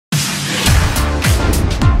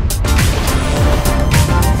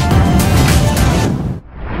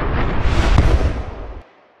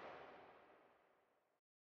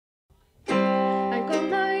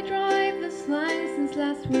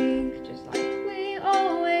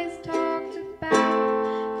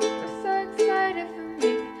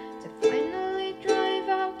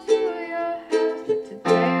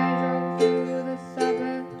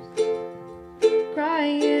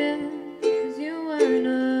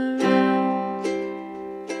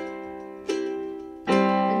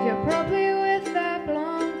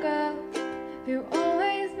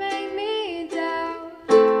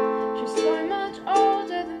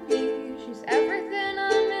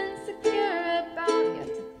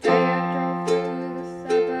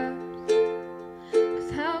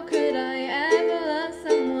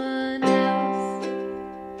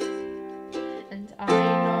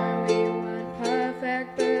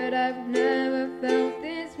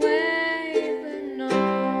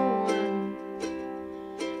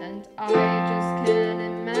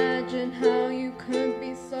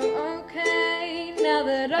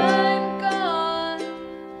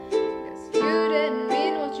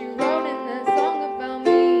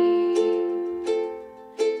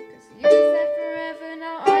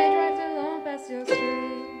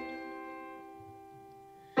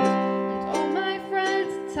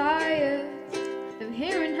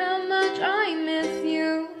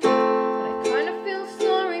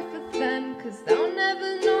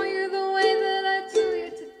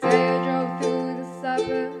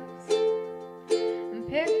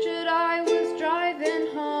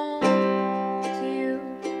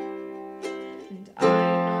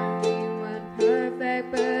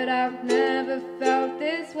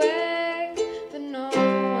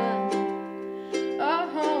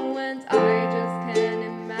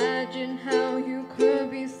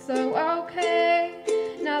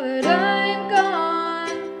that I'm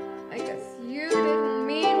gone. I guess you didn't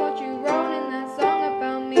mean what you wrote in that song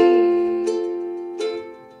about me.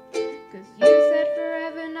 'Cause you said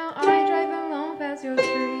forever, now I drive alone past your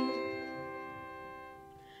street.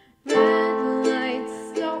 Red lights,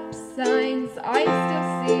 stop signs, I still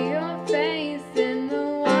see your face in the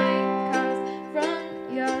white cars,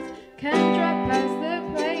 front yards. Can't drive past the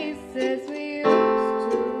places we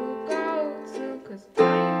used to go to, 'cause I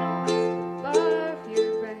know I still love you,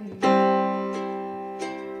 babe.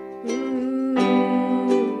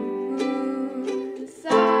 The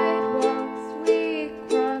sidewalks we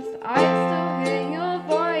crossed, I still hear your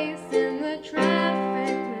voice in the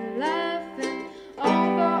traffic. We're laughing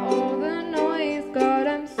over all the noise. God,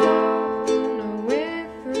 I'm so know we're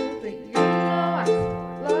through, but you know I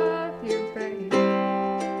still love you, babe.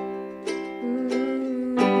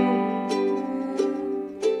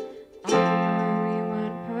 I know we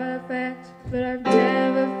weren't perfect, but I've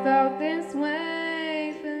never felt this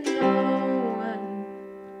way for no one.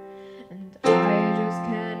 And I just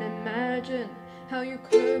can't imagine how you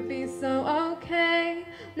could be so okay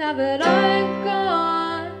now that I'm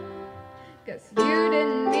gone. Guess you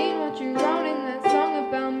didn't mean what you wrote in that song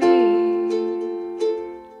about me.